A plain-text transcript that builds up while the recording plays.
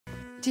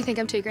Do you think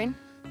I'm too green?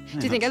 Do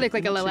you think I look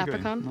like a little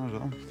leprechaun? Not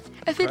at all.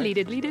 A fiddly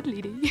diddly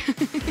diddly.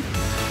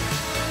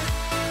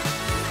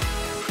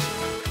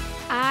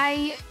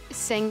 I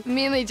sing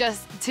mainly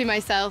just to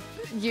myself,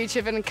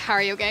 YouTube and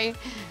karaoke.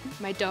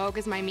 My dog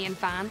is my main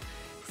fan,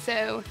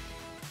 so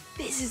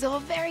this is all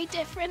very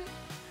different.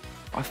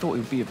 I thought it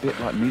would be a bit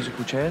like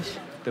musical chairs.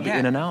 They'll be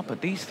in and out, but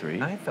these three...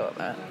 I thought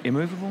that.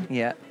 Immovable?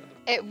 Yeah.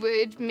 It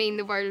would mean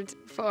the world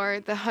for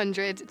the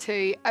 100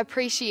 to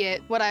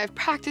appreciate what I've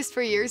practiced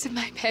for years in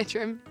my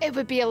bedroom. It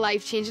would be a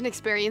life-changing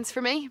experience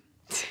for me.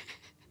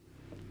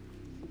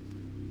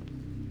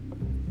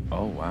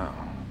 Oh, wow.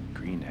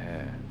 Green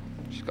hair.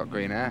 She's got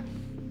green hair.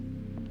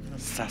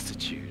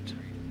 Sassitude.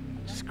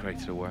 Just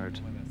created a word.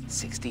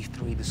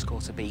 63 the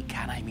score to beat.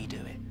 Can Aimee do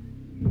it?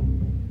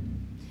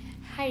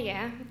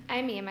 Hiya,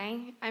 I'm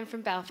Aimee. I'm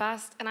from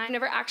Belfast, and I've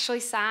never actually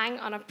sang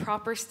on a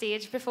proper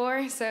stage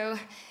before, so...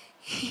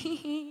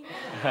 Please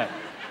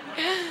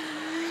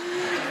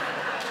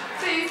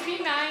be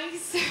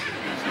nice. She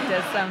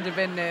does sound a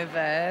bit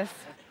nervous.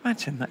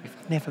 Imagine that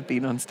you've never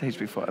been on stage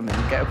before and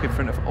then you get up in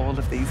front of all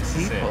of these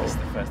people. It's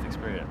the first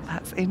experience.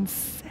 That's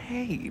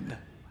insane.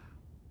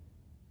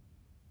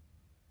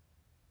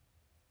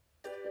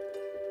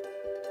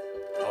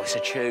 Oh, it's a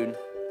tune.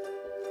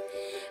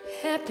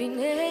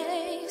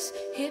 Happiness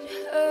hit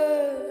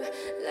her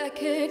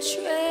like a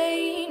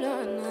train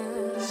on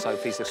us.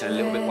 Sophie's looking a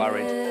little bit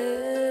worried.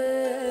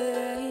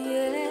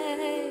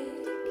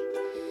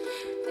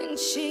 And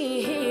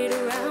she hid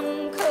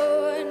around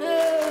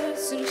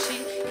corners and she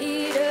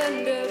hid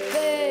under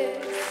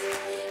beds.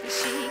 And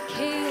she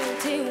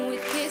killed him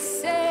with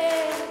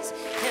kisses.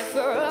 And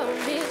for a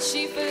minute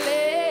she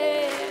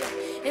fled.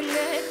 In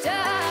the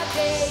dark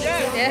days.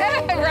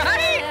 Yeah,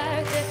 right?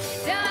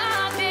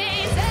 Dark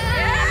days.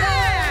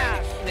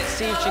 Let's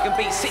see if she can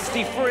beat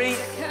 63.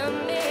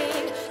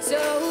 Coming, so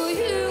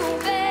you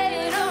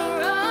better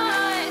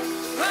run.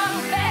 Run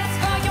fast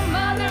for your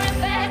mother and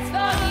fast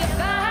for your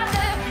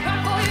father. Run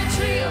for your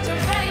children,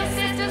 for your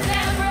sisters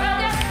and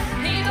brothers.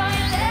 Leave all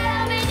your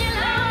love and your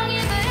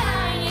longing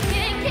behind. You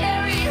can't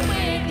carry it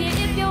with you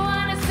if you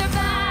want to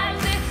survive.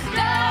 The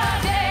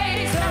dark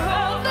days are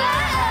over.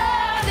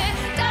 The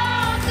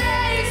dark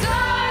days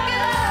are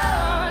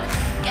gone.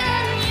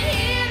 Can you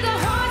hear the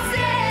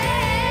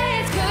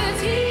horses? 'Cause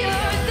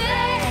here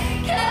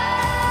they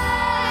come.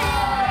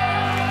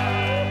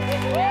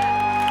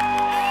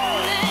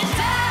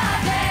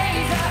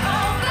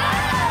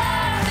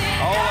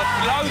 Oh,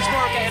 loads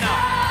more are getting up.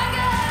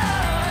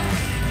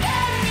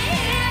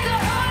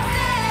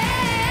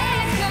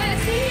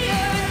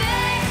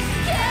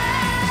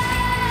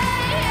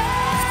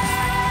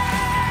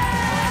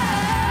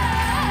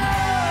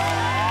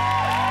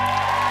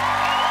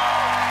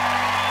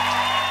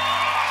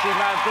 She may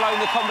have blown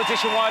the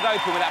competition wide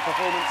open with that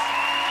performance.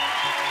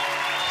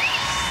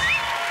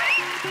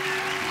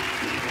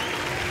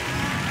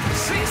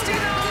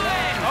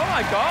 Oh,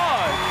 my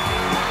God!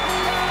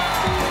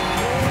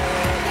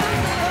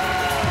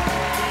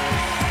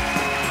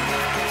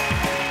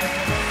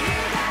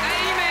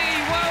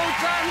 Aimee, well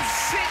done,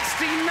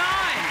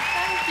 69.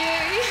 Thank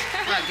you.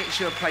 That gets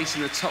you a place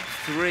in the top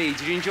 3.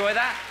 Did you enjoy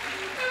that?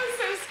 That was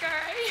so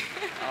scary.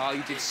 Oh,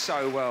 you did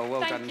so well.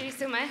 Well done. Thank you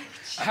so much.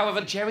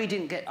 However, Jerry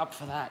didn't get up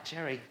for that.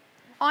 Jerry.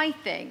 I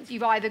think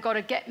you've either got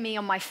to get me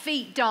on my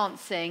feet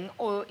dancing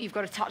or you've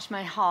got to touch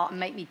my heart and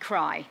make me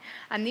cry.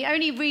 And the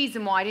only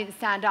reason why I didn't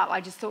stand up,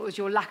 I just thought it was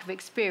your lack of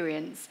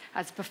experience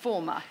as a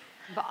performer.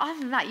 But other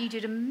than that, you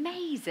did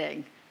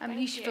amazing. I mean,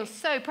 you should feel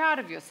so proud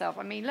of yourself.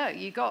 I mean, look,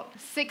 you got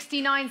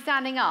 69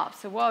 standing up,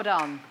 so well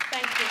done.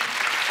 Thank you.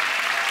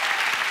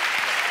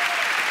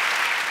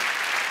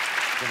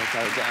 Gonna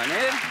go down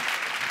here.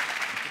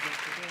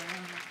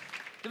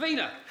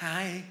 Davina.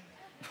 Hi.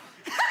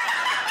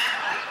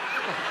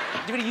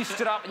 You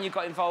stood up and you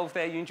got involved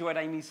there. You enjoyed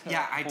Aimee's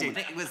Yeah, I did.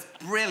 It was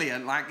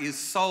brilliant. Like, you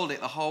sold it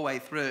the whole way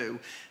through.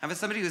 And for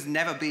somebody who's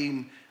never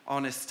been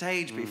on a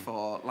stage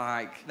before,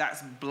 like,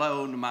 that's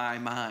blown my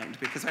mind.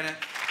 Because when I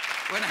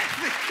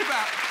think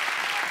about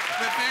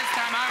the first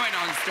time I went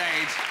on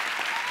stage,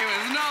 it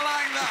was not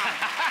like that.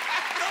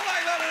 Not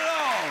like that at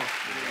all.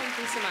 Thank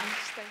you so much.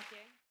 Thank you.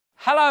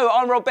 Hello,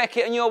 I'm Rob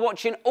Beckett and you're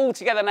watching All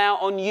Together Now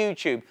on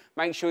YouTube.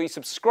 Make sure you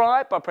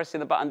subscribe by pressing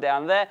the button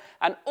down there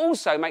and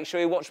also make sure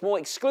you watch more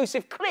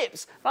exclusive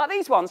clips like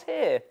these ones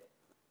here.